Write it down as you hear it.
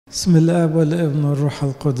بسم الآب والابن والروح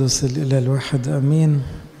القدس الإله الواحد آمين.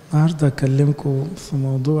 النهارده أكلمكم في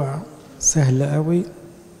موضوع سهل قوي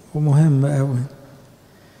ومهم قوي،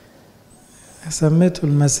 سميته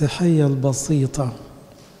المسيحية البسيطة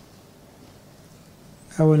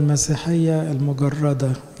أو المسيحية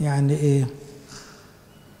المجردة. يعني إيه؟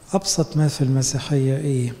 أبسط ما في المسيحية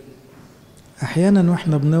إيه؟ أحيانا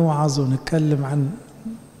وإحنا بنوعظ ونتكلم عن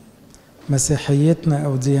مسيحيتنا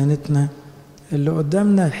أو ديانتنا اللي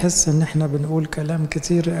قدامنا يحس إن إحنا بنقول كلام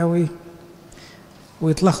كتير قوي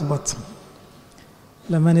ويتلخبط.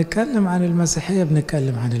 لما نتكلم عن المسيحية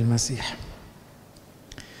بنتكلم عن المسيح،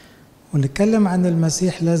 ونتكلم عن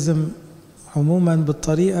المسيح لازم عموما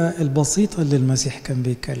بالطريقة البسيطة اللي المسيح كان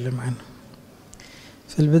بيتكلم عنها.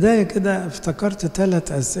 في البداية كده افتكرت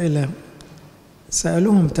 3 أسئلة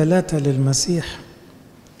سألوهم 3 للمسيح،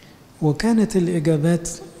 وكانت الإجابات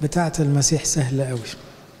بتاعت المسيح سهلة قوي.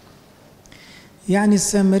 يعني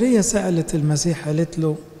السامرية سألت المسيح، قالت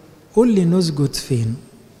له قل لي نسجد فين؟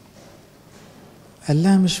 قال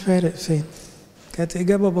لها مش فارق فين. كانت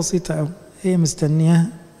إجابة بسيطة قوي، هي مستنياه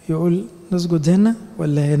يقول نسجد هنا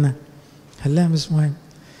ولا هنا. قال لها مش مهم،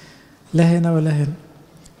 لا هنا ولا هنا،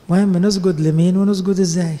 مهم نسجد لمين ونسجد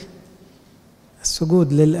ازاي.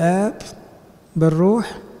 السجود للآب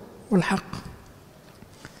بالروح والحق.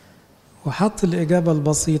 وحط الإجابة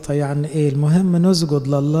البسيطة، يعني إيه؟ المهم نسجد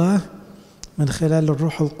لله من خلال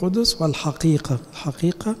الروح القدس والحقيقة.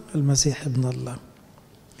 الحقيقة المسيح ابن الله.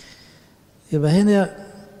 يبقى هنا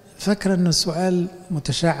فاكرة أن السؤال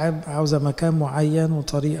متشعب، عاوزة مكان معين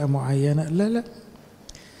وطريقة معينة. لا لا،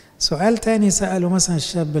 سؤال تاني سأله مثلا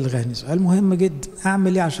الشاب الغني، سؤال مهم جدا،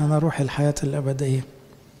 أعمل إيه عشان أروح الحياة الأبدية؟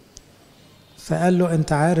 فقال له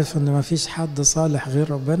أنت عارف أن ما فيش حد صالح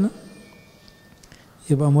غير ربنا؟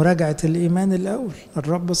 يبقى مراجعة الإيمان الأول،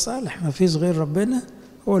 الرب الصالح ما فيش غير ربنا،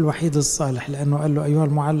 هو الوحيد الصالح، لأنه قال له أيها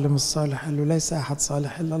المعلم الصالح، قال له ليس أحد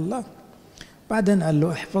صالح إلا الله. بعدين قال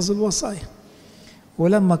له احفظ الوصايا،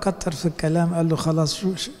 ولما كتر في الكلام قال له خلاص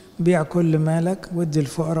بيع كل مالك وادي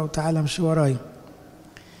الفقراء وتعالى امشي ورايا.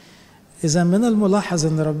 إذا من الملاحظ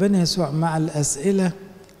أن ربنا يسوع مع الأسئلة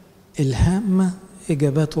الهامة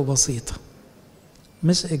إجاباته بسيطة،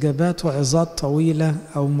 مش إجاباته عظات طويلة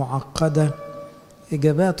أو معقدة،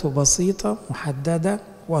 إجاباته بسيطة محددة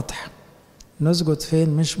واضحة. نسجد فين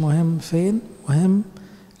مش مهم فين، مهم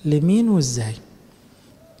لمين وإزاي.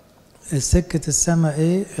 سكة السماء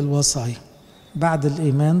إيه؟ الوصايا بعد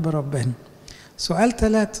الإيمان بربنا. سؤال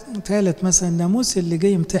ثالث مثلا الناموس اللي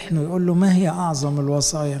جاي يمتحنه يقول له ما هي أعظم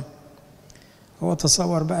الوصايا؟ هو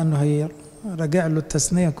تصور بقى أنه هي رجع له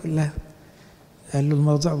التثنية كلها. قال له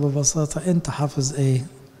الموضوع ببساطة أنت حافظ إيه؟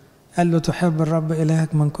 قال له تحب الرب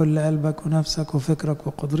إلهك من كل قلبك ونفسك وفكرك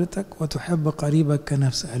وقدرتك وتحب قريبك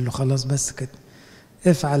كنفسك. قال له خلاص بس كده،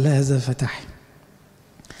 افعل هذا فتحي.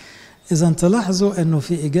 إذا تلاحظوا أنه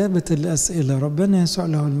في إجابة الأسئلة ربنا يسوع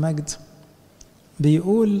له المجد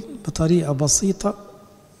بيقول بطريقة بسيطة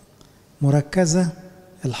مركزة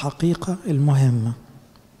الحقيقة المهمة.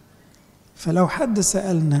 فلو حد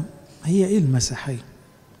سألنا هي إيه المسيحية؟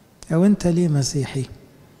 أو أنت ليه مسيحي؟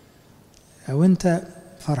 أو أنت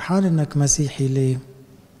فرحان أنك مسيحي ليه؟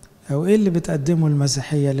 أو إيه اللي بتقدمه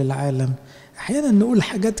المسيحية للعالم؟ أحيانا نقول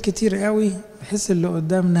حاجات كتير قوي بحيث اللي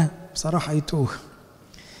قدامنا بصراحة يتوه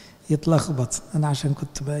يتلخبط. أنا عشان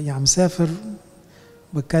كنت بقى يعني مسافر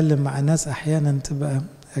بتكلم مع ناس أحيانا تبقى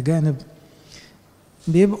أجانب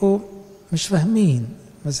بيبقوا مش فاهمين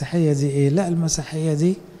المسيحية دي إيه. لا، المسيحية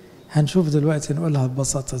دي هنشوف دلوقتي نقولها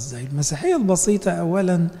ببساطة إزاي. المسيحية البسيطة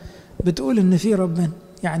أولا بتقول إن في ربنا،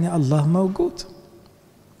 يعني الله موجود.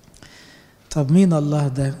 طب مين الله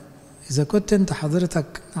ده؟ إذا كنت أنت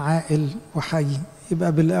حضرتك عاقل وحي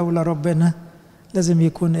يبقى بالأولى ربنا لازم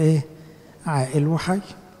يكون إيه؟ عاقل وحي.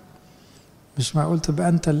 مش معقول تبقى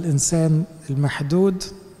أنت الإنسان المحدود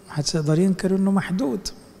محدش يقدر ينكر إنه محدود.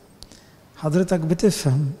 حضرتك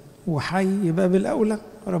بتفهم وحي يبقى بالأولى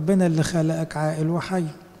ربنا اللي خلقك عاقل وحي.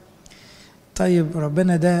 طيب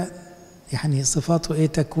ربنا ده يعني صفاته إيه؟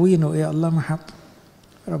 تكوينه إيه؟ الله محب.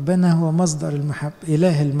 ربنا هو مصدر المحب،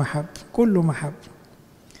 إله المحب، كله محب.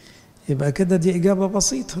 يبقى كده دي إجابة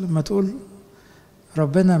بسيطة. لما تقول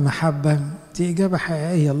ربنا محبة دي إجابة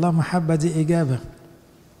حقيقية، الله محبة دي إجابة.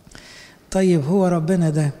 طيب هو ربنا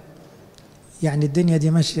ده يعني الدنيا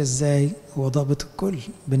دي ماشية إزاي؟ هو ضابط الكل،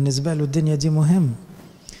 بالنسبة له الدنيا دي مهم.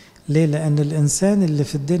 ليه؟ لأن الإنسان اللي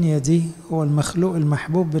في الدنيا دي هو المخلوق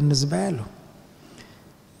المحبوب بالنسبة له.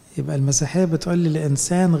 يبقى المسيحية بتقول لي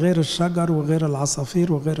الإنسان غير الشجر وغير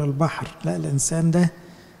العصافير وغير البحر. لا، الإنسان ده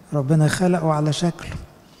ربنا خلقه على شكله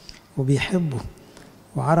وبيحبه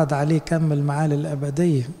وعرض عليه يكمل معاه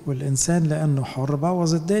للأبدية. والإنسان لأنه حر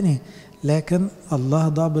بوظ الدنيا، لكن الله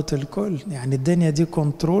ضابط الكل. يعني الدنيا دي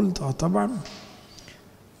كنترول طبعا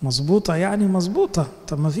مظبوطة، يعني مظبوطة.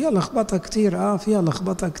 طب ما فيها لخبطة كتير، فيها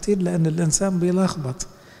لخبطة كتير لأن الإنسان بيلخبط،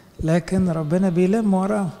 لكن ربنا بيلم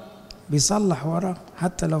وراه، بيصلح وراه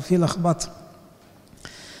حتى لو في لخبطة.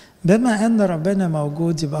 بما أن ربنا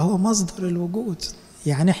موجود يبقى هو مصدر الوجود.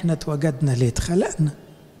 يعني احنا اتوجدنا ليه؟ اتخلقنا.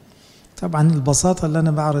 طبعا البساطة اللي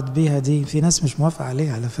أنا بعرض بيها دي في ناس مش موافقة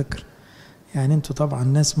عليها على فكرة، يعني انتوا طبعا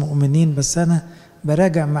ناس مؤمنين، بس أنا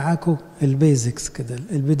براجع معاكم البيزكس كده،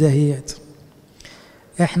 البداهيات.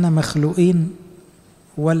 احنا مخلوقين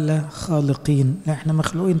ولا خالقين؟ لا، احنا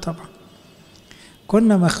مخلوقين طبعا.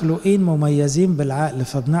 كنا مخلوقين مميزين بالعقل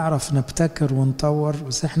فبنعرف نبتكر ونطور،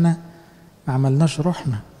 بس احنا ما عملناش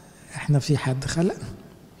روحنا، احنا في حد خلقنا.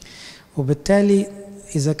 وبالتالي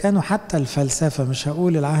إذا كانوا حتى الفلسفة، مش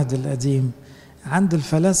هقول العهد القديم، عند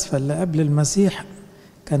الفلاسفة اللي قبل المسيح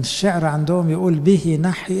كان الشعر عندهم يقول به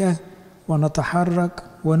نحيا ونتحرك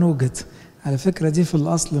ونوجد. على فكرة دي في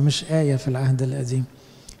الأصل مش آية في العهد القديم،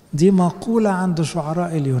 دي مقولة عند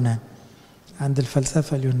شعراء اليونان، عند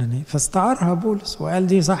الفلسفة اليونانية، فاستعارها بولس وقال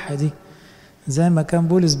دي صح. دي زي ما كان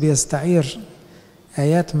بولس بيستعير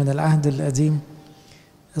آيات من العهد القديم،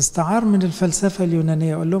 استعار من الفلسفة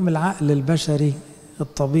اليونانية. يقول لهم العقل البشري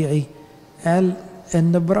الطبيعي قال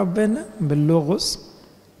إن بربنا باللغز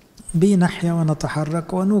بنحيا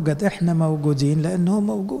ونتحرك ونوجد. احنا موجودين لأنه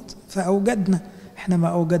موجود فأوجدنا، احنا ما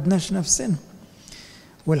أوجدناش نفسنا،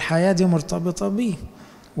 والحياة دي مرتبطة بيه،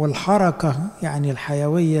 والحركة يعني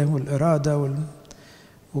الحيوية والإرادة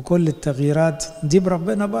وكل التغييرات دي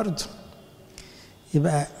بربنا برضو.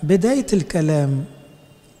 يبقى بداية الكلام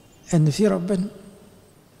إن في ربنا،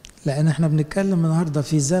 لأن احنا بنتكلم النهاردة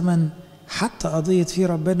في زمن حتى قضية في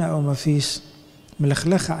ربنا أو ما فيش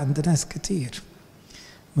ملخلخة عند ناس كتير،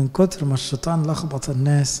 من كتر ما الشيطان لخبط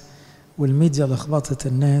الناس والميديا لخبطت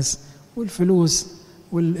الناس والفلوس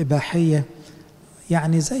والإباحية.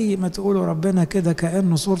 يعني زي ما تقولوا ربنا كده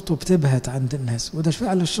كأنه صورته بتبهت عند الناس، وده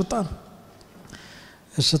فعل الشيطان.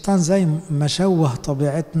 الشيطان زي ما شوه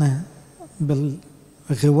طبيعتنا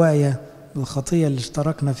بالغواية بالخطية اللي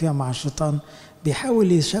اشتركنا فيها مع الشيطان،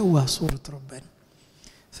 بيحاول يشوه صورة ربنا،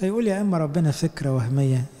 فيقول يا إما ربنا فكرة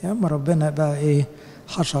وهمية، يا إما ربنا بقى إيه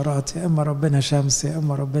حشرات، يا إما ربنا شمس، يا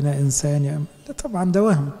إما ربنا إنسان، يا إما لا طبعا ده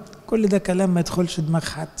وهم، كل ده كلام ما يدخلش دماغ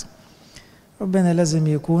حد. ربنا لازم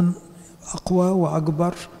يكون أقوى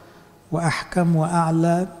وأكبر وأحكم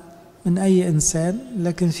وأعلى من أي إنسان،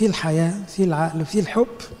 لكن في الحياة، في العقل، في الحب.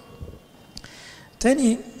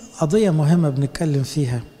 تاني قضية مهمة بنتكلم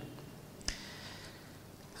فيها،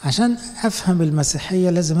 عشان أفهم المسيحية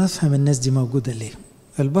لازم أفهم الناس دي موجودة ليه،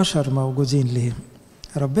 البشر موجودين ليه،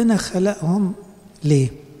 ربنا خلقهم ليه؟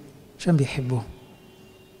 عشان بيحبوهم.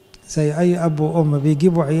 زي أي أب وأم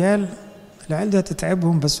بيجيبوا عيال، العيال دي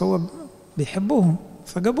هتتعبهم بس هو بيحبوهم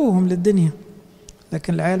فجابوهم للدنيا،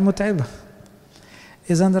 لكن العيال متعبة.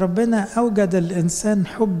 إذن ربنا أوجد الإنسان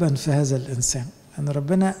حبا في هذا الإنسان، لأن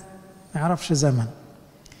ربنا ما يعرفش زمن،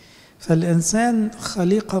 فالإنسان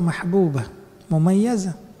خليقة محبوبة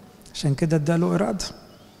مميزة، عشان كده اداله إرادة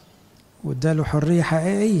واداله حرية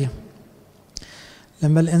حقيقية.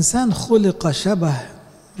 لما الإنسان خلق شبه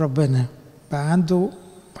ربنا بقى عنده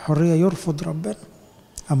حرية يرفض ربنا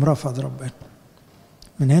أم رفض ربنا.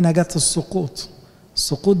 من هنا جت السقوط.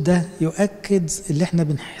 السقوط ده يؤكد اللي احنا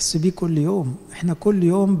بنحس بيه كل يوم، احنا كل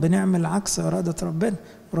يوم بنعمل عكس إرادة ربنا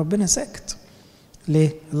وربنا ساكت.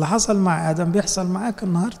 ليه؟ اللي حصل مع آدم بيحصل معاك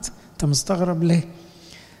النهاردة، انت مستغرب ليه؟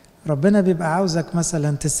 ربنا بيبقى عاوزك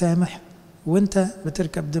مثلا تسامح وانت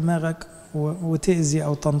بتركب دماغك وتأذي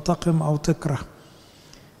أو تنتقم أو تكره.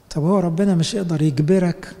 طب هو ربنا مش يقدر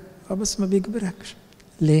يجبرك؟ بس ما بيجبركش.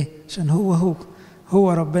 ليه؟ عشان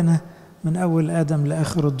هو ربنا من أول آدم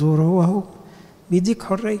لآخر الدور، هو بيديك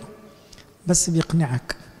حرية، بس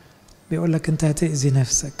بيقنعك، بيقولك انت هتأذي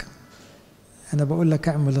نفسك، أنا بقولك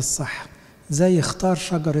اعمل الصح. زي اختار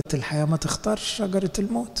شجرة الحياة ما تختارش شجرة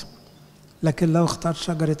الموت، لكن لو اختار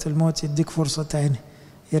شجرة الموت يديك فرصة تاني،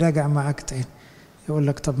 يراجع معك تاني،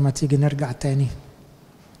 يقولك طب ما تيجي نرجع تاني.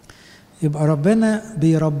 يبقى ربنا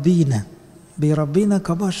بيربينا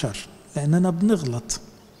كبشر لأننا بنغلط.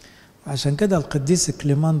 وعشان كده القديس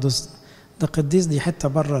كليماندوس ده قديس، دي حتة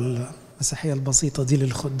بره المسيحية البسيطة دي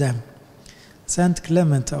للخدام، سانت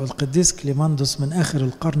كليمنت أو القديس كليماندوس من آخر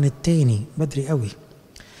القرن الثاني، بدري قوي،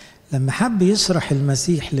 لما حب يشرح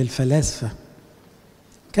المسيح للفلاسفة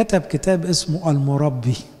كتب كتاب اسمه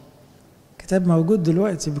المربي، كتاب موجود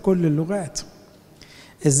دلوقتي بكل اللغات.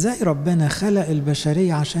 ازاي ربنا خلق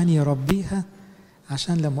البشرية عشان يربيها،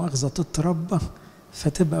 عشان لا مؤاخذة تتربى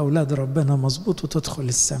فتبقى أولاد ربنا مظبوط وتدخل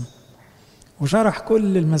السماء. وشرح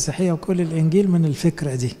كل المسيحية وكل الإنجيل من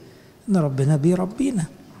الفكرة دي، إن ربنا بيربينا،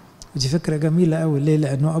 ودي فكرة جميلة قوي. ليه؟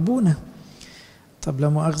 لأنه أبونا. طب لا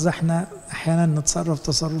مؤاخذة احنا أحيانا نتصرف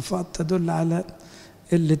تصرفات تدل على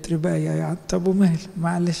قلة رباية يعني. طب ومهل،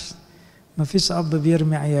 معلش، ما فيش أب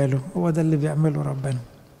بيرمي عياله، هو ده اللي بيعمله ربنا.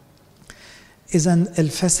 إذا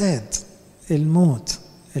الفساد، الموت،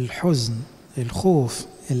 الحزن، الخوف،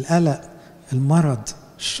 القلق، المرض،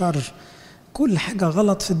 الشر، كل حاجة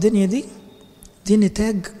غلط في الدنيا دي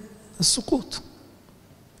نتاج السقوط.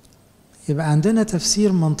 يبقى عندنا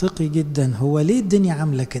تفسير منطقي جدا. هو ليه الدنيا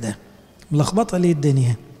عاملة كده؟ ملخبطة ليه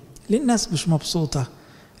الدنيا؟ ليه الناس مش مبسوطة؟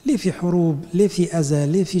 ليه في حروب؟ ليه في أذى؟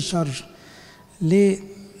 ليه في شر؟ ليه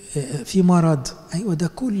في مرض؟ أيوة، ده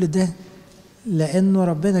كل ده لأنه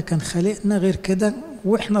ربنا كان خلقنا غير كده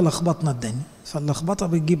وإحنا لخبطنا الدنيا، فاللخبطة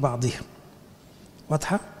بتجيب بعضيها.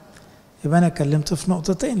 واضحة؟ يبقى أنا كلمت في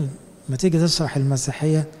نقطتين. لما تيجي تشرح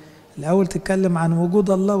المسيحية الأول تتكلم عن وجود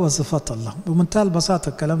الله وصفات الله بمنتهى البساطة،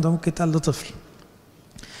 الكلام ده ممكن يتقال لطفل.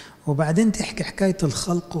 وبعدين تحكي حكاية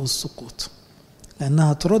الخلق والسقوط،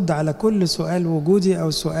 لأنها ترد على كل سؤال وجودي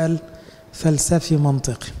أو سؤال فلسفي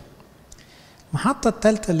منطقي. المحطة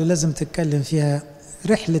الثالثة اللي لازم تتكلم فيها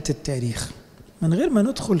رحلة التاريخ، من غير ما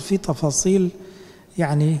ندخل في تفاصيل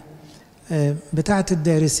يعني بتاعة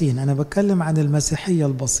الدارسين. أنا بتكلم عن المسيحية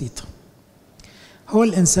البسيطة. هو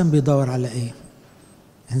الإنسان بيدور على إيه؟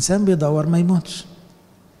 الإنسان بيدور ما يموتش،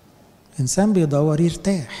 الإنسان بيدور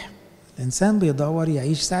يرتاح، الإنسان بيدور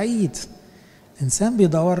يعيش سعيد، الإنسان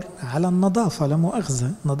بيدور على النظافة. لا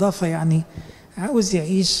مؤاخذة، نظافة يعني عاوز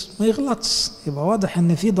يعيش ما يغلطش. يبقى واضح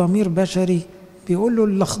إن في ضمير بشري بيقول له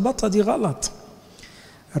اللخبطة دي غلط.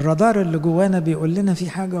 الرادار اللي جوانا بيقول لنا في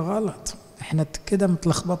حاجة غلط، احنا كده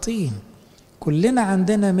متلخبطين. كلنا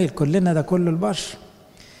عندنا ميل، كلنا ده كل البشر،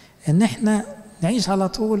 ان احنا نعيش على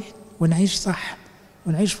طول ونعيش صح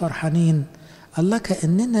ونعيش فرحانين. الله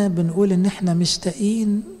كأننا بنقول ان احنا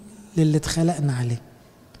مشتاقين للي اتخلقنا عليه.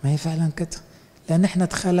 ما هي فعلا كده، لان احنا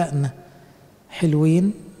اتخلقنا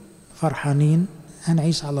حلوين فرحانين،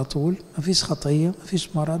 هنعيش على طول، مفيش خطية،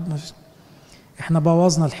 مفيش مرض، مفيش. احنا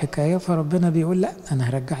بوظنا الحكاية، فربنا بيقول لا، انا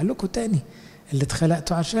هرجع لكم تاني اللي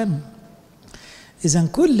اتخلقتوا عشانه. اذا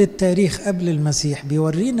كل التاريخ قبل المسيح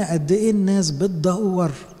بيورينا قد ايه الناس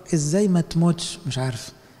بتدور ازاي ما تموتش، مش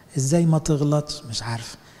عارف، ازاي ما تغلطش، مش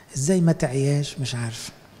عارف، ازاي ما تعياش، مش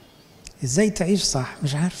عارف، ازاي تعيش صح،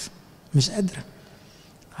 مش عارف، مش قادرة.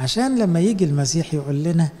 عشان لما يجي المسيح يقول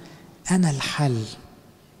لنا انا الحل،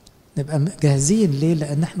 نبقى جاهزين. ليه؟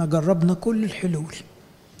 لان احنا جربنا كل الحلول.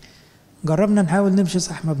 جربنا نحاول نمشي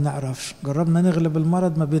صح، ما بنعرفش. جربنا نغلب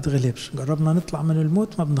المرض، ما بيتغلبش. جربنا نطلع من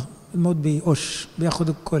الموت، الموت بيقش، بياخد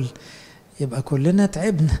الكل. يبقى كلنا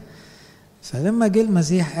تعبنا. فلما جه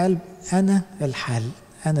المسيح قال أنا الحل،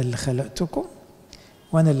 أنا اللي خلقتكم،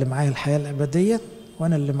 وأنا اللي معايا الحياة الأبدية،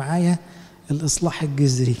 وأنا اللي معايا الإصلاح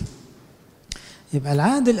الجذري. يبقى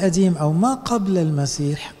العهد القديم أو ما قبل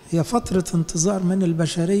المسيح هي فترة انتظار من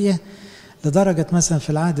البشرية، لدرجة مثلا في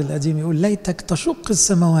العهد القديم يقول ليتك تشق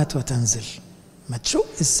السماوات وتنزل. ما تشق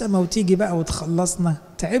السماء وتيجي بقى وتخلصنا،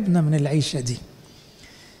 تعبنا من العيشة دي.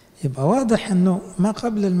 يبقى واضح انه ما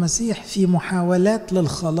قبل المسيح في محاولات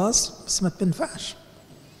للخلاص، بس ما بتنفعش.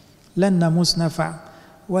 لا الناموس نفع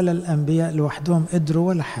ولا الانبياء لوحدهم قدروا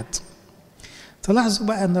ولا حد. تلاحظوا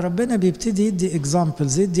بقى ان ربنا بيبتدي يدي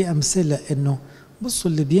اكزامبلز، يدي امثله، انه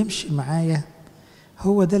بصوا اللي بيمشي معايا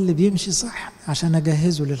هو ده اللي بيمشي صح عشان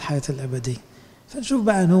اجهزه للحياه الابديه. فنشوف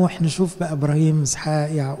بقى نوح، نشوف بقى ابراهيم،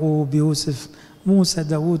 اسحاق، يعقوب، يوسف، موسى،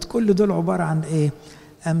 داود، كل دول عباره عن ايه؟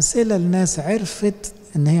 امثله لناس عرفت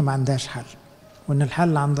ان هي ما عندهاش حل، وان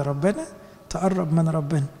الحل عند ربنا، تقرب من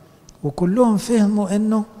ربنا. وكلهم فهموا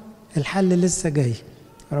انه الحل لسه جاي،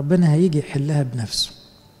 ربنا هيجي يحلها بنفسه،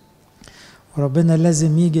 وربنا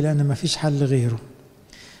لازم يجي لان ما فيش حل غيره.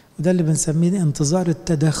 وده اللي بنسميه انتظار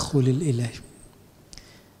التدخل الالهي.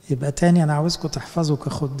 يبقى تاني انا عاوزكم تحفظوا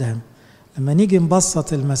كخدام، لما نيجي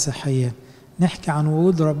نبسط المسيحية نحكي عن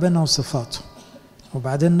وجود ربنا وصفاته،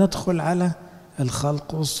 وبعدين ندخل على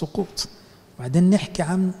الخلق والسقوط، وبعدين نحكي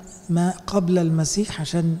عن ما قبل المسيح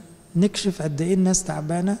عشان نكشف قد ايه الناس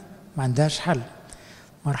تعبانة ما عندهاش حل.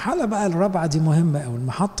 مرحلة بقى الرابعة دي مهمة أوي،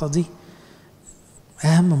 المحطة دي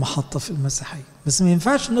أهم محطة في المسيحية، بس ما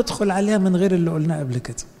ينفعش ندخل عليها من غير اللي قلناه قبل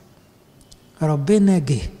كده. ربنا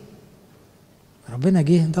جه. ربنا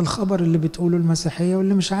جه ده الخبر اللي بتقوله المسيحية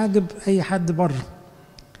واللي مش عاجب أي حد بره،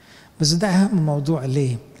 بس ده أهم موضوع.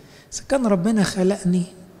 ليه؟ إذا كان ربنا خلقني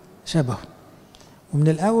شبهه، ومن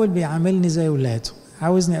الأول بيعاملني زي ولاده،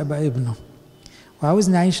 عاوزني أبقى ابنه،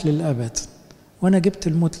 وعاوزني أعيش للأبد، وأنا جبت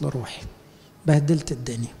الموت لروحي، بهدلت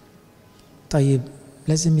الدنيا. طيب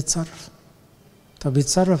لازم يتصرف. طب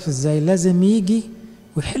يتصرف إزاي؟ لازم يجي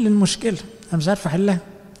ويحل المشكلة. أنا مش عارف أحلها،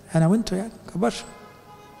 أنا وإنتوا يعني كبشر.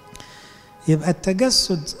 يبقى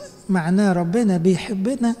التجسد معناه ربنا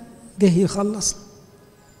بيحبنا جه يخلص.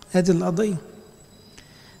 هذه القضية،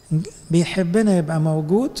 بيحبنا يبقى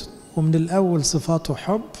موجود، ومن الأول صفاته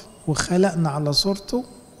حب، وخلقنا على صورته،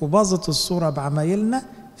 وباظت الصورة بعمايلنا،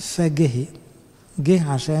 فجه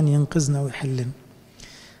عشان ينقذنا ويحلنا.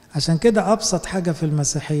 عشان كده أبسط حاجة في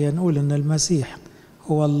المسيحية نقول إن المسيح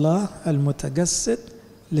هو الله المتجسد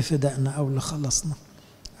لفدائنا أو لخلصنا.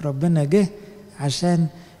 ربنا جه عشان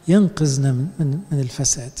ينقذنا من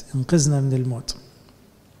الفساد، ينقذنا من الموت.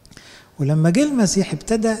 ولما جه المسيح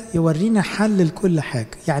ابتدى يورينا حل لكل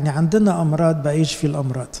حاجة. يعني عندنا أمراض بقى يشفي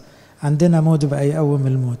الأمراض، عندنا موت بقى يقوم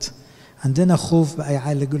الموت، عندنا خوف بقى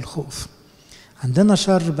يعالج الخوف، عندنا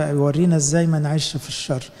شر بقى يورينا ازاي ما نعيش في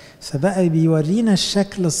الشر. فبقى بيورينا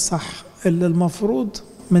الشكل الصح اللي المفروض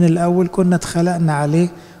من الأول كنا اتخلقنا عليه،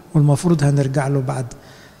 والمفروض هنرجع له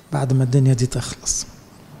بعد ما الدنيا دي تخلص.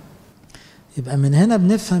 يبقى من هنا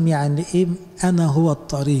بنفهم يعني ايه أنا هو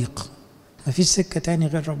الطريق، مفيش سكة تاني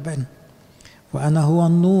غير ربنا. وأنا هو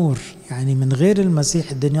النور، يعني من غير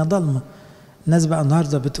المسيح الدنيا ضلمة. الناس بقى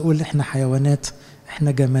النهاردة بتقول احنا حيوانات،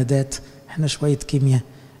 احنا جمادات، احنا شوية كيمياء،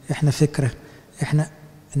 احنا فكرة، احنا.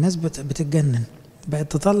 الناس بتتجنن،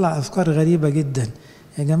 بقت تطلع أفكار غريبة جدا.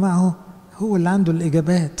 يا جماعة هو اللي عنده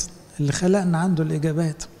الإجابات، اللي خلقنا عنده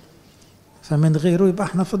الإجابات. فمن غيره يبقى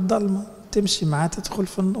احنا في الضلمة، تمشي معاه تدخل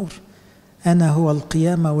في النور. أنا هو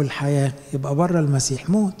القيامة والحياة، يبقى بره المسيح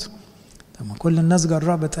موت. طب ما كل الناس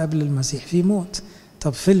جربت قبل المسيح في موت،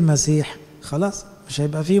 طب في المسيح خلاص مش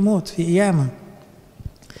هيبقى في موت، في قيامة.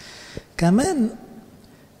 كمان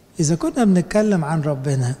إذا كنا بنتكلم عن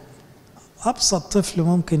ربنا، أبسط طفل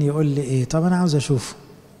ممكن يقول لي إيه؟ طب أنا عاوز أشوفه.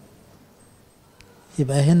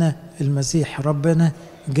 يبقى هنا المسيح ربنا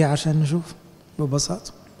جه عشان نشوفه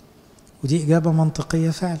ببساطة، ودي إجابة منطقية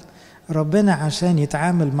فعلا. ربنا عشان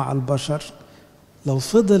يتعامل مع البشر لو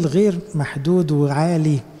فضل غير محدود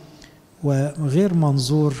وعالي وغير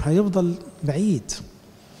منظور هيفضل بعيد.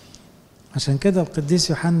 عشان كده القديس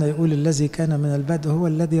يوحنا يقول الذي كان من البدء هو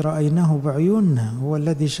الذي رأيناه بعيوننا، هو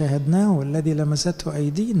الذي شاهدناه، والذي لمسته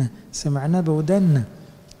أيدينا، سمعناه بودنا.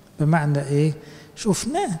 بمعنى إيه؟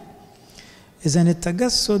 شفناه. إذن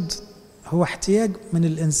التجسد هو احتياج من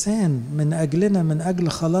الإنسان من أجلنا، من أجل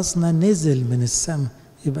خلاصنا، نزل من السماء.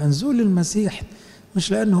 يبقى نزول المسيح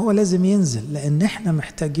مش لأنه هو لازم ينزل، لأن احنا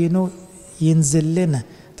محتاجينه ينزل لنا.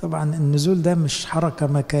 طبعا النزول ده مش حركة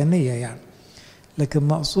مكانية يعني، لكن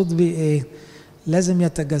مقصود بيه ايه؟ لازم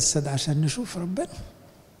يتجسد عشان نشوف ربنا.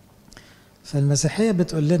 فالمسيحية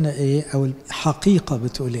بتقول لنا ايه؟ او الحقيقة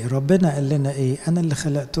بتقول ايه؟ ربنا قال لنا ايه؟ انا اللي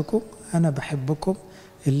خلقتكم، انا بحبكم،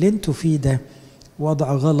 اللي انتوا فيه ده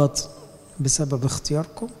وضع غلط بسبب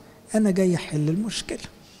اختياركم، انا جاي احل المشكلة،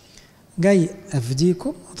 جاي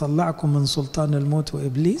افديكم، اطلعكم من سلطان الموت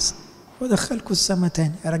وابليس، وادخلكم السما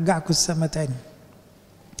تاني، ارجعكم السما تاني.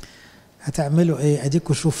 هتعملوا ايه؟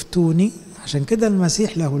 اديكوا شفتوني. عشان كده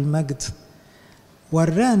المسيح له المجد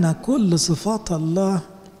ورانا كل صفات الله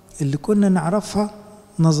اللي كنا نعرفها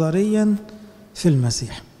نظريا في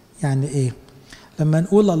المسيح. يعني ايه؟ لما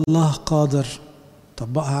نقول الله قادر،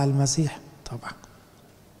 طبقها على المسيح طبعا.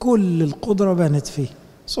 كل القدرة بانت فيه،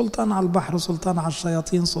 سلطان على البحر، سلطان على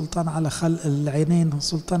الشياطين، سلطان على خلق العينين،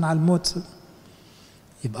 سلطان على الموت.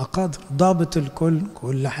 يبقى قادر، ضابط الكل،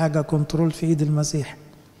 كل حاجة كنترول في ايد المسيح.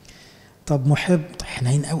 طب محب،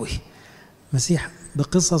 حنين قوي. مسيح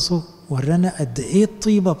بقصصه ورانا قد ايه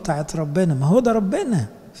الطيبة بتاعت ربنا. ما هو ده ربنا.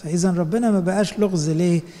 فإذا ربنا ما بقاش لغز،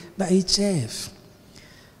 ليه؟ بقى يتشاف،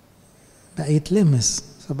 بقى يتلمس.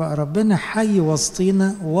 فبقى ربنا حي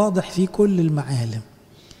وسطينا، واضح فيه كل المعالم،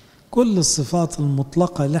 كل الصفات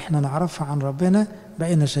المطلقة اللي احنا نعرفها عن ربنا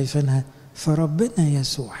بقينا شايفينها فربنا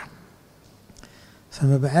يسوع.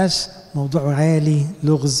 فما بقاش موضوع عالي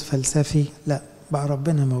لغز فلسفي، لا، بقى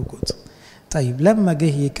ربنا موجود. طيب لما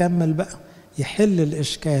جه يكمل بقى يحل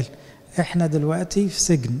الإشكال. احنا دلوقتي في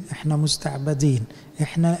سجن، احنا مستعبدين،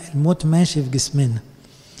 احنا الموت ماشي في جسمنا،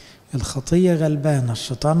 الخطية غلبانة،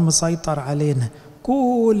 الشيطان مسيطر علينا،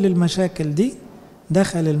 كل المشاكل دي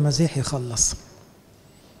دخل المسيح يخلص.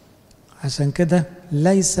 عشان كده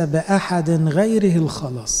ليس بأحد غيره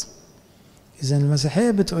الخلاص. إذن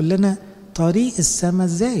المسيحية بتقول لنا طريق السماء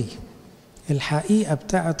ازاي، الحقيقة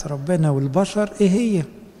بتاعت ربنا والبشر ايه هي.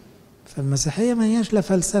 فالمسيحية ما هياش لا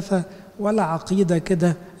فلسفة ولا عقيدة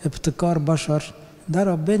كده ابتكار بشر، ده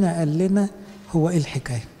ربنا قال لنا هو ايه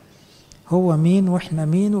الحكاية، هو مين واحنا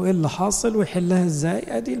مين وايه اللي حاصل ويحلها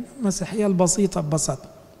ازاي. ادي المسيحية البسيطة ببساطة.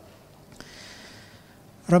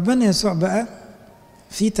 ربنا يسوع بقى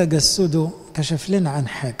في تجسده كشف لنا عن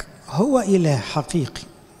حاجة، هو إله حقيقي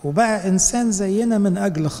وبقى إنسان زينا من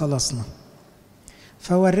أجل خلاصنا.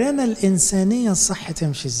 فورانا الإنسانية الصح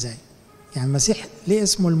تمشي إزاي. يعني المسيح ليه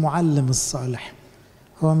اسمه المعلم الصالح؟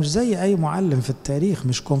 هو مش زي أي معلم في التاريخ،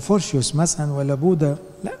 مش كونفوشيوس مثلا ولا بوذا،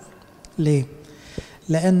 لا. ليه؟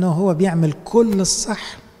 لأنه هو بيعمل كل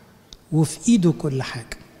الصح وفي إيده كل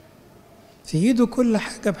حاجة. في إيده كل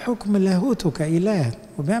حاجة بحكم لاهوته كإله،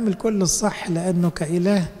 وبيعمل كل الصح لأنه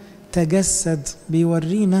كإله تجسد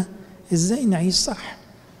بيورينا إزاي نعيش صح.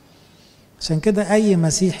 عشان كده أي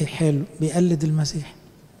مسيحي حلو بيقلد المسيح،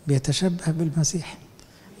 بيتشبه بالمسيح،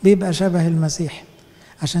 بيبقى شبه المسيح.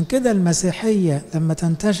 عشان كده المسيحية لما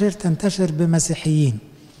تنتشر بمسيحيين.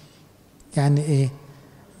 يعني إيه؟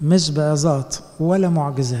 مش بعظات ولا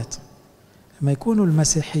معجزات. لما يكونوا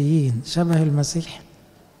المسيحيين شبه المسيح،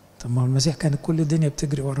 طب ما هو المسيح كانت كل الدنيا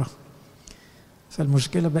بتجري وراه.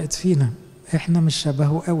 فالمشكلة بقت فينا، احنا مش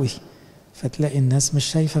شبهه قوي، فتلاقي الناس مش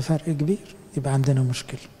شايفة فرق كبير، يبقى عندنا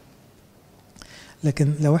مشكلة.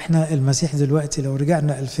 لكن لو احنا المسيح دلوقتي، لو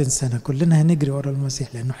رجعنا 2000 سنة كلنا هنجري ورا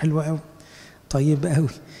المسيح، لأنه حلو قوي، طيب قوي،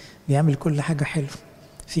 بيعمل كل حاجة حلو،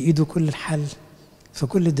 في ايده كل الحل،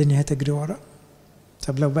 فكل الدنيا هتجري وراه.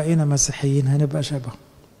 طب لو بقينا مسيحيين هنبقى شبهه.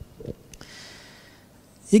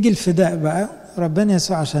 يجي الفداء بقى، ربنا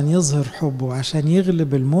يسوع عشان يظهر حبه وعشان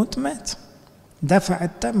يغلب الموت مات، دفع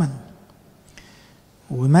الثمن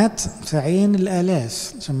ومات في عين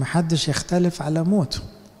الآلاف عشان ما حدش يختلف على موته،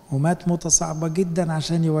 ومات موتة صعبة جدا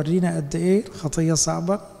عشان يورينا قد ايه الخطية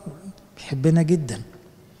صعبة، بيحبنا جدا.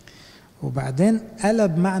 وبعدين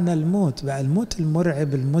قلب معنى الموت، بقى الموت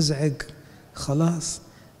المرعب المزعج خلاص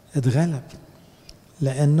اتغلب،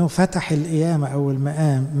 لأنه فتح القيامة. أول ما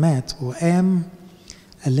قام مات وقام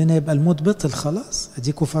قال لنا يبقى الموت بطل خلاص،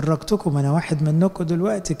 أديكوا فرجتكم، أنا واحد منكم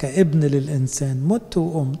دلوقتي كابن للإنسان، مت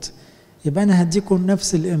وقمت، يبقى أنا هديكم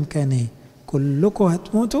نفس الإمكانية، كلكم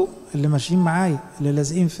هتموتوا، اللي ماشيين معايا اللي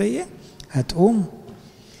لازقين فيا هتقوم،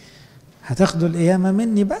 هتاخدوا القيامة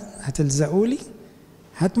مني بقى، هتلزقوا لي،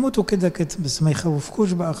 هتموتوا كده كده، بس ما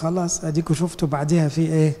يخوفكوش بقى خلاص، أديكوا شفتوا بعدها في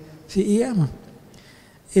إيه؟ في قيامة.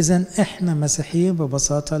 إذن إحنا مسيحيين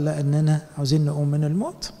ببساطة لأننا عاوزين نقوم من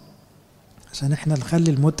الموت، عشان إحنا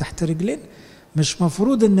نخلي الموت تحت رجلين. مش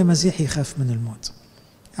مفروض إن مسيحي يخاف من الموت.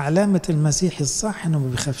 علامة المسيحي الصح إنه ما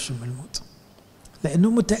بيخافش من الموت،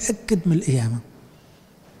 لأنه متأكد من القيامة،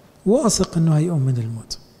 واثق إنه هيقوم من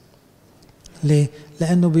الموت. ليه؟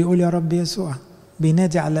 لأنه بيقول يا رب يسوع،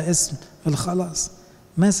 بينادي على اسم الخلاص،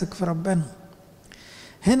 ماسك في ربنا.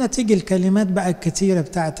 هنا تيجي الكلمات بقى الكتيرة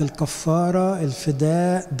بتاعت الكفارة،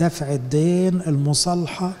 الفداء، دفع الدين،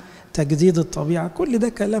 المصالحة، تجديد الطبيعة، كل ده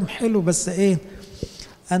كلام حلو، بس ايه؟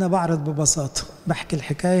 أنا بعرض ببساطة، بحكي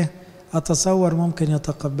الحكاية أتصور ممكن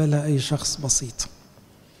يتقبلها أي شخص بسيط.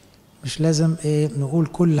 مش لازم ايه نقول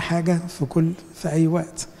كل حاجة في أي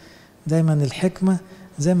وقت. دايما الحكمة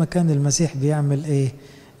زي ما كان المسيح بيعمل ايه؟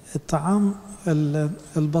 الطعام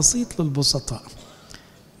البسيط للبسطاء،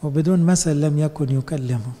 وبدون مثل لم يكن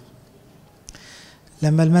يكلمه.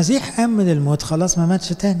 لما المسيح قام من الموت خلاص ما ماتش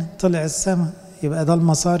تاني، طلع السماء، يبقى ده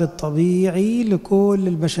المسار الطبيعي لكل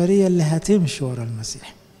البشرية اللي هتمشي ورا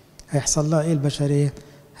المسيح. هيحصل لها ايه البشرية؟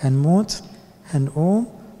 هنموت، هنقوم،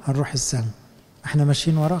 هنروح السماء، احنا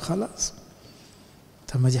ماشيين وراه خلاص.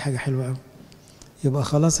 طب ما دي حاجة حلوة قوي. يبقى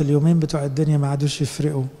خلاص اليومين بتوع الدنيا ما عادوش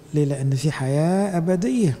يفرقوا. ليه؟ لأن في حياة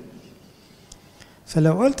أبدية.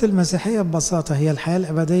 فلو قلت المسيحية ببساطة هي الحياة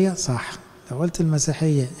الأبدية، صح. لو قلت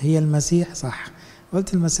المسيحية هي المسيح، صح. لو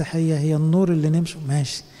قلت المسيحية هي النور اللي نمشي،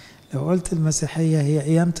 ماشي. لو قلت المسيحية هي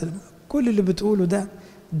قيامة، كل اللي بتقوله ده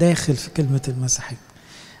داخل في كلمة المسيحية.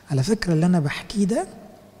 على فكرة اللي أنا بحكيه ده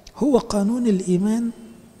هو قانون الإيمان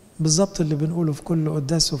بالضبط اللي بنقوله في كل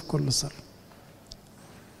قداس وفي كل صلاة.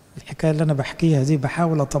 الحكاية اللي أنا بحكيها دي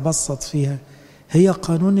بحاول أتبسط فيها، هي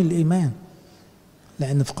قانون الإيمان.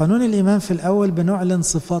 لأن في قانون الإيمان في الأول بنعلن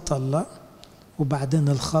صفات الله، وبعدين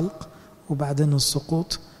الخلق، وبعدين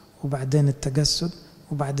السقوط، وبعدين التجسد،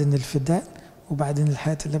 وبعدين الفداء، وبعدين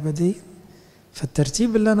الحياة الأبدية.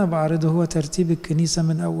 فالترتيب اللي أنا بعرضه هو ترتيب الكنيسة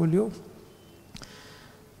من أول يوم.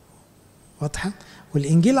 واضحة؟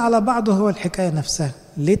 والإنجيل على بعضه هو الحكاية نفسها.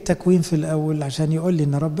 ليه التكوين في الأول؟ عشان يقول لي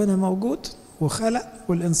إن ربنا موجود وخلق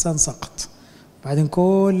والإنسان سقط، بعدين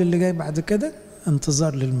كل اللي جاي بعد كده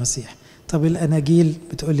انتظار للمسيح. طب الأناجيل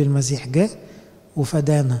بتقول لي المسيح جاء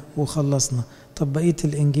وفدانا وخلصنا، طب بقية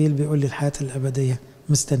الإنجيل بيقول لي الحياة الأبدية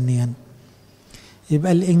مستنيان.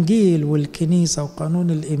 يبقى الإنجيل والكنيسة وقانون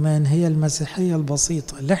الإيمان هي المسيحية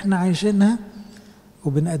البسيطة اللي احنا عايشينها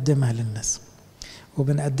وبنقدمها للناس.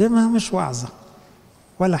 وبنقدمها مش وعظة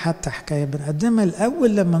ولا حتى حكاية، بنقدمها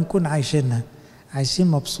الأول لما نكون عايشينها، عايشين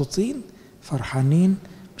مبسوطين فرحانين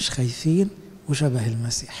مش خايفين وشبه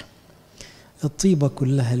المسيح. الطيبة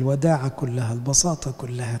كلها، الوداعة كلها، البساطة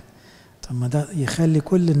كلها، طب ما ده يخلي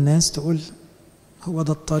كل الناس تقول هو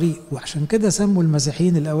ده الطريق. وعشان كده سموا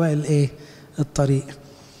المسيحيين الأوائل إيه؟ الطريق.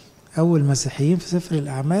 أول مسيحيين في سفر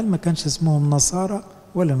الأعمال ما كانش اسمهم نصارى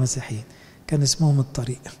ولا مسيحيين، كان اسمهم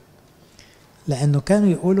الطريق، لأنه كانوا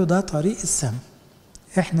يقولوا ده طريق السماء.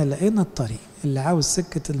 إحنا لقينا الطريق اللي عاوز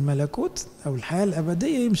سكة الملكوت أو الحياة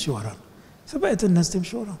الأبدية يمشي ورانا. فبقت الناس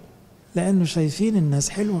تمشي ورانا لأنه شايفين الناس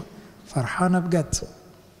حلوة فرحانة بجد.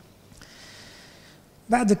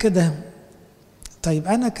 بعد كده طيب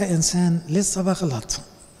أنا كإنسان لسه بغلط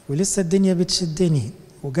ولسه الدنيا بتشدني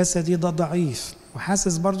وجسدي ده ضعيف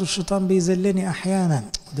وحاسس برضو الشيطان بيذلني أحيانا،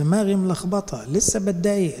 دماغي ملخبطة، لسه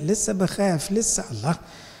بتضايق، لسه بخاف، لسه الله،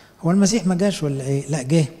 هو المسيح ما جاش ولا إيه؟ لا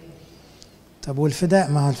جه. طب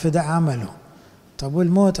والفداء؟ ما هو الفداء عمله. طب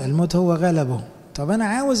والموت؟ الموت هو غلبه. طب أنا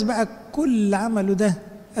عاوز بقى كل اللي عمله ده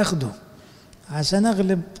أخده عشان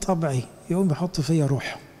أغلب طبعي. يقوم يحط فيا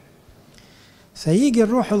روحه، فيجي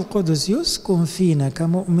الروح القدس يسكن فينا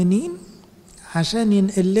كمؤمنين عشان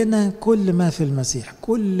ينقل لنا كل ما في المسيح.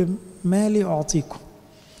 كل ما لي أعطيكم،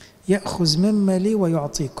 يأخذ مما لي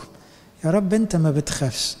ويعطيكم. يا رب أنت ما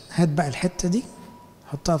بتخافش، هات بقى الحتة دي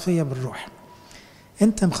حطها فيا بالروح.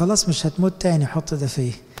 أنت خلاص مش هتموت تاني، حط ده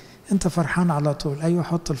فيا. أنت فرحان على طول، أيوة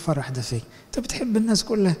حط الفرح ده فيا. أنت بتحب الناس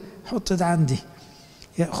كلها، حط ده عندي.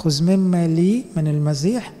 يأخذ مما لي من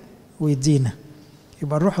المسيح ويدينا.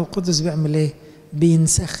 يبقى الروح القدس بيعمل ايه؟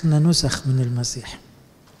 بينسخنا نسخ من المسيح.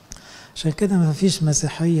 عشان كده ما فيش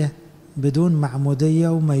مسيحية بدون معمودية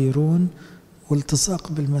وميرون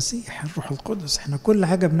والتصاق بالمسيح الروح القدس. احنا كل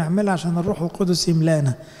حاجة بنعملها عشان الروح القدس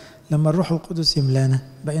يملانا. لما الروح القدس يملانا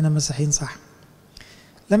بقينا مسيحيين صح.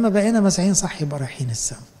 لما بقينا مسيحيين صح يبقى رايحين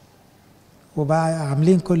السماء وبقى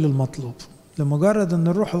عاملين كل المطلوب، لمجرد ان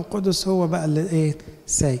الروح القدس هو بقى اللي ايه؟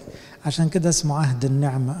 ساي. عشان كده اسمه عهد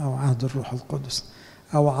النعمة او عهد الروح القدس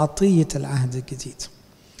أو عطية العهد الجديد.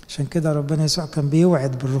 عشان كده ربنا يسوع كان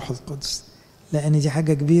بيوعد بالروح القدس، لأن دي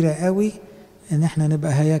حاجة كبيرة قوي إن احنا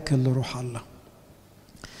نبقى هياكل لروح الله.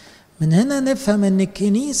 من هنا نفهم إن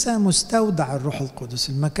الكنيسة مستودع الروح القدس.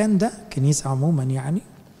 المكان ده كنيسة عموما يعني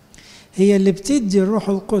هي اللي بتدي الروح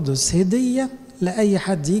القدس هدية لأي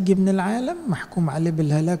حد يجي من العالم محكوم عليه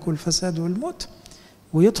بالهلاك والفساد والموت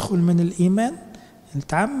ويدخل من الإيمان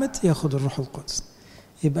التعمد ياخد الروح القدس.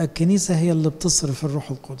 يبقى الكنيسة هي اللي بتصرف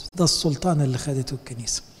الروح القدس. ده السلطان اللي خدته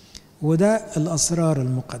الكنيسة، وده الأسرار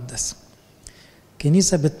المقدسة.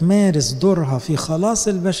 الكنيسة بتمارس دورها في خلاص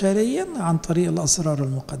البشرية عن طريق الأسرار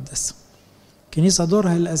المقدسة. الكنيسة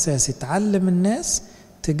دورها الأساسي تعلم الناس،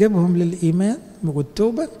 تجيبهم للإيمان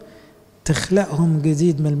والتوبة، تخلقهم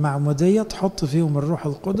جديد من المعمودية، تحط فيهم الروح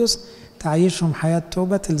القدس، تعيشهم حياة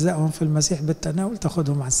توبة، تلزقهم في المسيح بالتناول،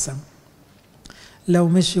 تاخدهم على السماء. لو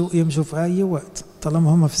مشوا يمشوا في أي وقت طالما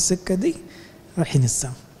هم في السكة دي رايحين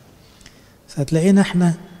السماء. فتلاقينا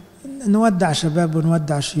احنا نودع شباب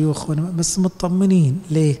ونودع شيوخ بس مطمنين.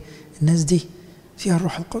 ليه؟ الناس دي فيها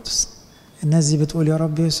الروح القدس، الناس دي بتقول يا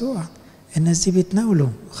رب يسوع، الناس دي بيتناولوا،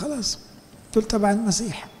 خلاص دول تبع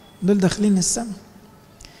المسيح، دول داخلين السماء.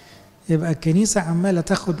 يبقى الكنيسة عمالة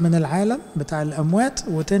تاخد من العالم بتاع الأموات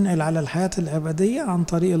وتنقل على الحياة الأبدية عن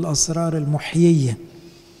طريق الأسرار المحيية.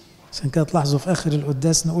 عشان كده تلاحظوا في آخر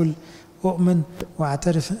القداس نقول أؤمن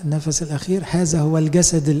وأعترف النفس الأخير هذا هو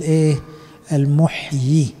الجسد الإيه؟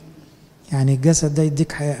 المحيي. يعني الجسد ده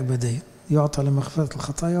يديك حياة أبدية، يعطى لمغفرة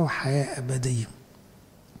الخطايا وحياة أبدية.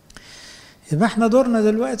 يبقى احنا دورنا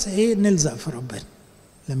دلوقتي إيه؟ نلزق في ربنا.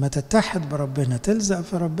 لما تتحد بربنا تلزق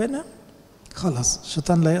في ربنا خلاص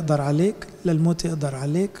الشيطان لا يقدر عليك، لا الموت يقدر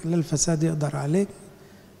عليك، لا الفساد يقدر عليك،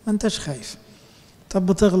 ما انتش خايف. طب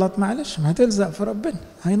بتغلط معلش، ما هتلزق في ربنا،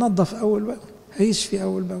 هينظف أول بأول، هيشفي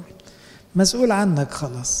أول بأول، مسؤول عنك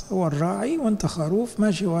خلاص. هو الراعي وانت خروف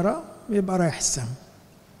ماشي وراه، يبقى رايح السماء.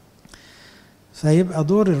 فيبقى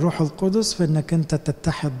دور الروح القدس في انك انت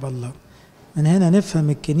تتحد بالله. من هنا نفهم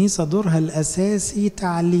الكنيسة دورها الأساسي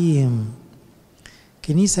تعليم.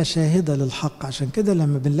 كنيسة شاهدة للحق. عشان كده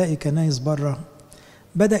لما بنلاقي كنايس بره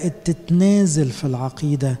بدأت تتنازل في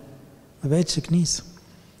العقيدة ما بقتش كنيسة،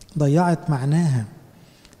 ضيعت معناها.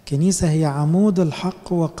 كنيسة هي عمود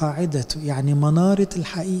الحق وقاعدته، يعني منارة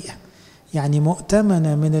الحقيقة، يعني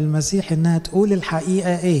مؤتمنة من المسيح انها تقول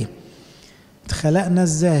الحقيقة ايه، اتخلقنا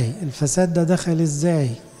ازاي، الفساد ده دخل ازاي،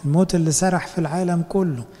 الموت اللي سرح في العالم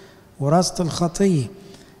كله، وراثة الخطية،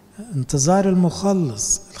 انتظار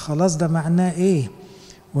المخلص، الخلاص ده معناه ايه،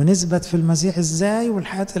 ونثبت في المسيح ازاي،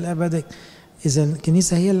 والحياة الأبدية. إذا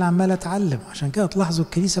الكنيسة هي اللي عمالة تعلم. عشان كده تلاحظوا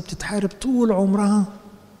الكنيسة بتتحارب طول عمرها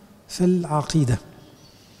في العقيدة،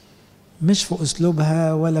 مش في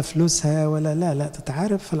أسلوبها ولا فلوسها ولا لا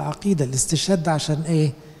تتعارب في العقيدة. الاستشهاد عشان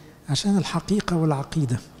ايه؟ عشان الحقيقة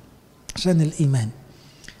والعقيدة، عشان الإيمان.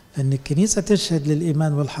 أن الكنيسة تشهد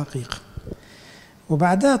للإيمان والحقيقة.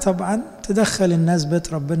 وبعدها طبعا تدخل الناس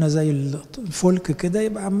بيت ربنا زي الفلك كده،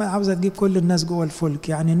 يبقى عاوزة تجيب كل الناس جوه الفلك.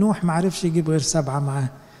 يعني نوح ما عرفش يجيب غير 7 معاه،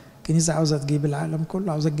 الكنيسة عاوزة تجيب العالم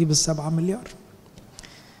كله، عاوزة تجيب 7 مليار،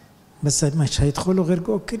 بس مش هيدخلوا غير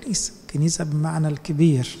جوه الكنيسة. الكنيسة بمعنى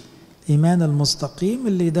الكبير، إيمان المستقيم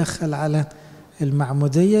اللي يدخل على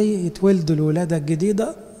المعمودية يتولدوا الولادة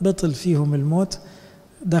الجديدة، بطل فيهم الموت،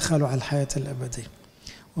 دخلوا على الحياة الأبدية.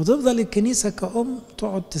 وتفضل الكنيسة كأم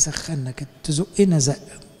تقعد تسخننا كده، تزقنا زق،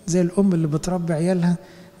 زي الأم اللي بتربي عيالها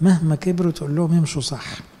مهما كبروا تقول لهم يمشوا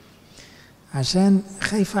صح، عشان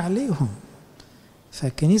خايفة عليهم.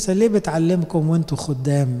 فالكنيسة ليه بتعلمكم وانتوا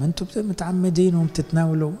خدام؟ انتوا متعمدين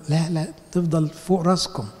وبتتناولوا، لا تفضل فوق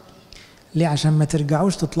راسكم. ليه؟ عشان ما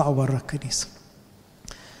ترجعوش تطلعوا بره الكنيسة،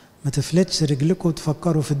 ما تفلتش رجلكم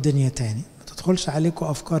وتفكروا في الدنيا تاني، ما تدخلش عليكم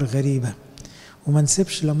أفكار غريبة، وما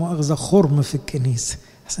نسيبش لا مؤاخذة خرم في الكنيسة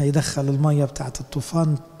عشان يدخل المية بتاعة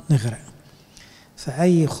الطوفان نغرق.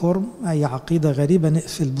 فأي خرم، أي عقيدة غريبة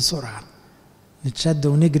نقفل بسرعة، نتشد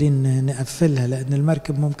ونجري نقفلها، لأن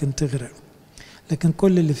المركب ممكن تغرق. لكن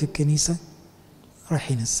كل اللي في الكنيسة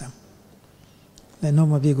رايحين السماء، لأن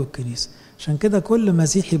هم بيجوا الكنيسة. عشان كده كل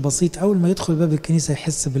مسيحي بسيط أول ما يدخل باب الكنيسة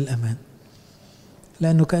يحس بالأمان،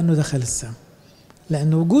 لأنه كأنه دخل السماء،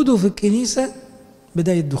 لأن وجوده في الكنيسة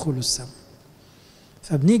بداية دخوله السماء.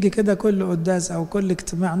 فبنيجي كده كل قداس أو كل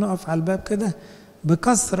اجتماع نقف على الباب كده،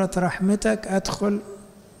 بكثرة رحمتك أدخل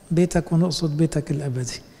بيتك، ونقصد بيتك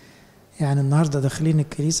الأبدي. يعني النهاردة داخلين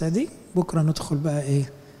الكنيسة دي، بكرة ندخل بقى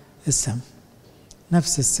السماء،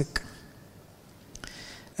 نفس السكة.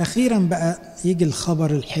 أخيرا بقى يجي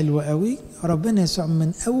الخبر الحلو قوي. ربنا يسوع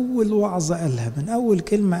من أول وعظة قالها، من أول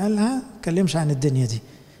كلمة قالها، كلمش عن الدنيا دي.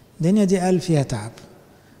 الدنيا دي قال فيها تعب،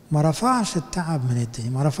 ما رفعش التعب من الدنيا،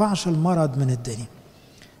 ما رفعش المرض من الدنيا،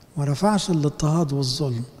 ما رفعش الاضطهاد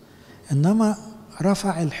والظلم، إنما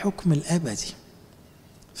رفع الحكم الأبدي.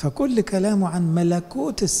 فكل كلامه عن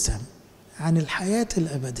ملكوت السماء، عن الحياة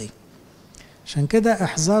الأبدية. عشان كده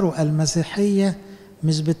احذروا، المسيحية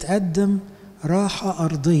مش بتقدم راحة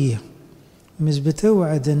أرضية، مش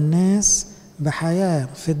بتوعد الناس بحياة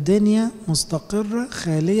في الدنيا مستقرة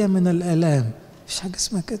خالية من الآلام. مفيش حاجة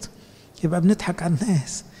اسمها كده، يبقى بنضحك على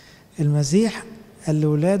الناس. المسيح قال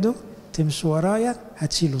لولاده تمشوا ورايا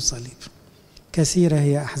هتشيلوا صليب، كثيرة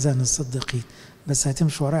هي أحزان الصديقين، بس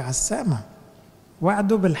هتمشوا ورايا على السماء.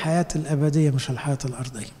 وعدوا بالحياة الأبدية مش الحياة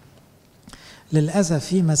الأرضية. للأسف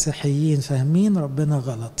في مسيحيين فاهمين ربنا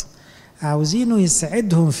غلط، عاوزينه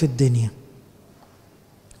يسعدهم في الدنيا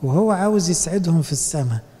وهو عاوز يسعدهم في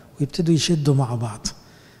السماء، ويبتدوا يشدوا مع بعض.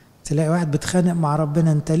 تلاقي واحد بتخانق مع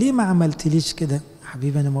ربنا، انت ليه ما عملتليش كده؟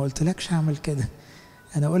 حبيبي انا ما قلتلكش اعمل كده،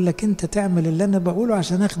 انا اقول لك انت تعمل اللي انا بقوله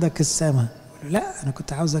عشان اخدك السماء. لا، انا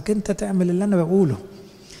كنت عاوزك انت تعمل اللي انا بقوله.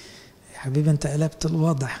 يا حبيبي انت قلبت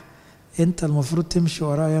الوضع، انت المفروض تمشي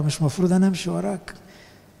ورايا، مش مفروض انا امشي وراك.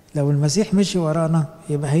 لو المسيح مشي ورانا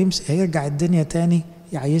يبقى هيرجع الدنيا تاني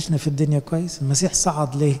يعيشنا في الدنيا كويس. المسيح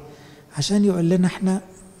صعد ليه؟ عشان يقول لنا احنا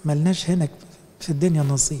ملناش هنا في الدنيا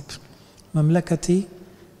نصيب، مملكتي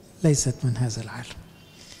ليست من هذا العالم.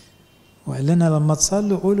 وقال لنا لما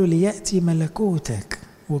تصلوا قولوا ليأتي ملكوتك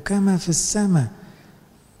وكما في السماء،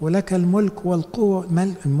 ولك الملك والقوة.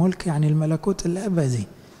 الملك يعني الملكوت الأبدي.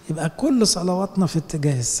 يبقى كل صلواتنا في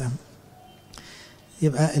اتجاه السماء.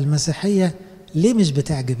 يبقى المسيحية ليه مش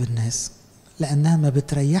بتعجب الناس؟ لأنها ما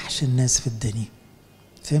بتريحش الناس في الدنيا.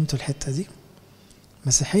 فهمتوا الحتة دي؟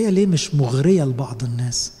 المسيحية ليه مش مغرية لبعض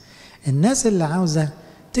الناس؟ الناس اللي عاوزة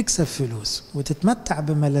تكسب فلوس وتتمتع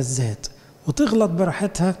بملذات وتغلط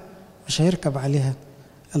براحتها مش هيركب عليها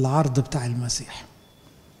العرض بتاع المسيح.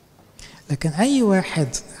 لكن أي واحد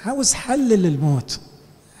عاوز حل للموت،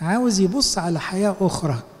 عاوز يبص على حياة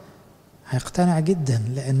أخرى، هيقتنع جدا،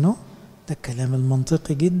 لأنه ده الكلام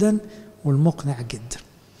المنطقي جدا والمقنع جدا.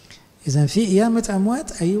 إذا في قيامة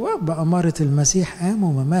أموات، أيوة، بأمارة المسيح قام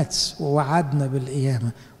وما ماتش، ووعدنا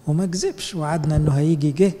بالقيامة وما كذبش، وعدنا أنه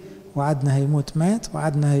هيجي جه، وعدنا هيموت مات،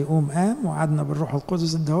 وعدنا هيقوم قام، وعدنا بالروح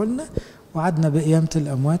القدس ادهولنا، وعدنا بقيامة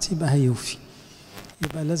الأموات، يبقى هيوفي.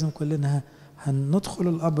 يبقى لازم كلنا هندخل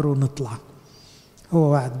القبر ونطلع،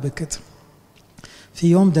 هو وعد بكده. في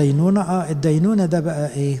يوم دينونة، الدينونة ده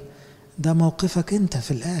بقى إيه؟ ده موقفك أنت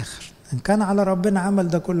في الآخر. إن كان على ربنا عمل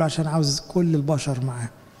ده كله عشان عاوز كل البشر معاه.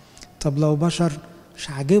 طب لو بشر مش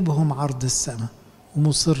عاجبهم عرض السماء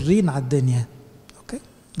ومصرين على الدنيا، أوكي،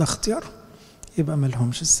 ده اختيار، يبقى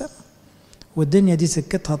ملهمش السماء، والدنيا دي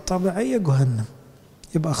سكتها الطبيعية جهنم،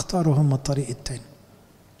 يبقى اختاروا هم الطريق التاني.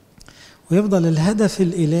 ويفضل الهدف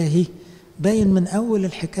الإلهي باين من أول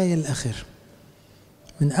الحكاية الأخير.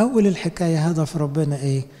 من أول الحكاية هدف ربنا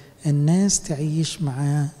إيه؟ الناس تعيش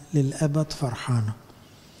معاه للأبد فرحانة.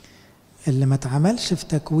 اللي ما اتعملش في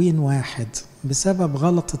تكوين واحد بسبب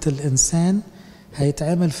غلطة الإنسان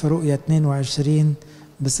هيتعمل في رؤية 22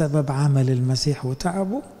 بسبب عمل المسيح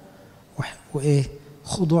وتعبه وإيه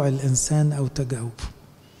خضوع الإنسان أو تجاوبه.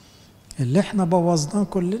 اللي احنا بوظناه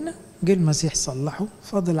كلنا جه المسيح صلحه،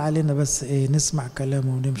 فاضل علينا بس إيه نسمع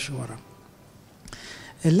كلامه ونمشي وراه.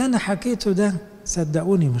 اللي أنا حكيته ده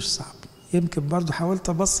صدقوني مش صعب، يمكن برضو حاولت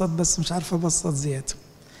أبسط بس مش عارف أبسط زيادة،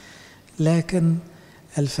 لكن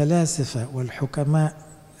الفلاسفة والحكماء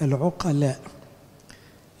العقلاء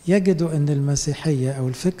يجدوا أن المسيحية أو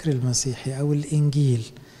الفكر المسيحي أو الإنجيل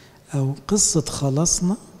أو قصة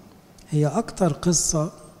خلاصنا هي أكتر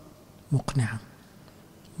قصة مقنعة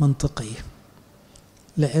منطقية،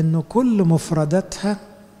 لأنه كل مفرداتها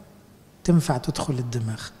تنفع تدخل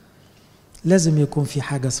الدماغ. لازم يكون في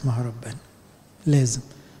حاجة اسمها ربنا، لازم،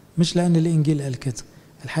 مش لأن الإنجيل قال كده،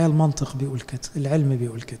 الحقيقة المنطق بيقول كده، العلم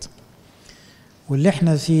بيقول كده. واللي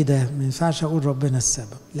احنا فيه ده ما ينفعش أقول ربنا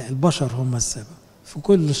السبب، لا البشر هم السبب في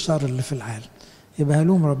كل الشر اللي في العالم، يبقى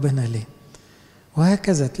هلوم ربنا ليه؟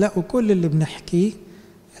 وهكذا تلاقوا كل اللي بنحكيه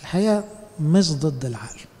الحقيقة مش ضد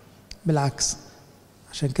العقل، بالعكس.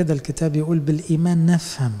 عشان كده الكتاب يقول بالإيمان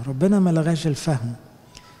نفهم، ربنا ما لغاش الفهم،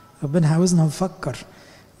 ربنا عاوزنا نفكر،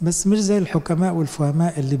 بس مش زي الحكماء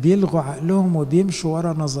والفهماء اللي بيلغوا عقلهم وبيمشوا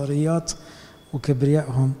ورا نظريات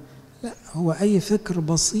وكبريائهم. لا، هو أي فكر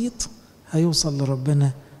بسيط هيوصل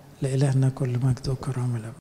لربنا. لإلهنا كل مجد وكرامة الأبد.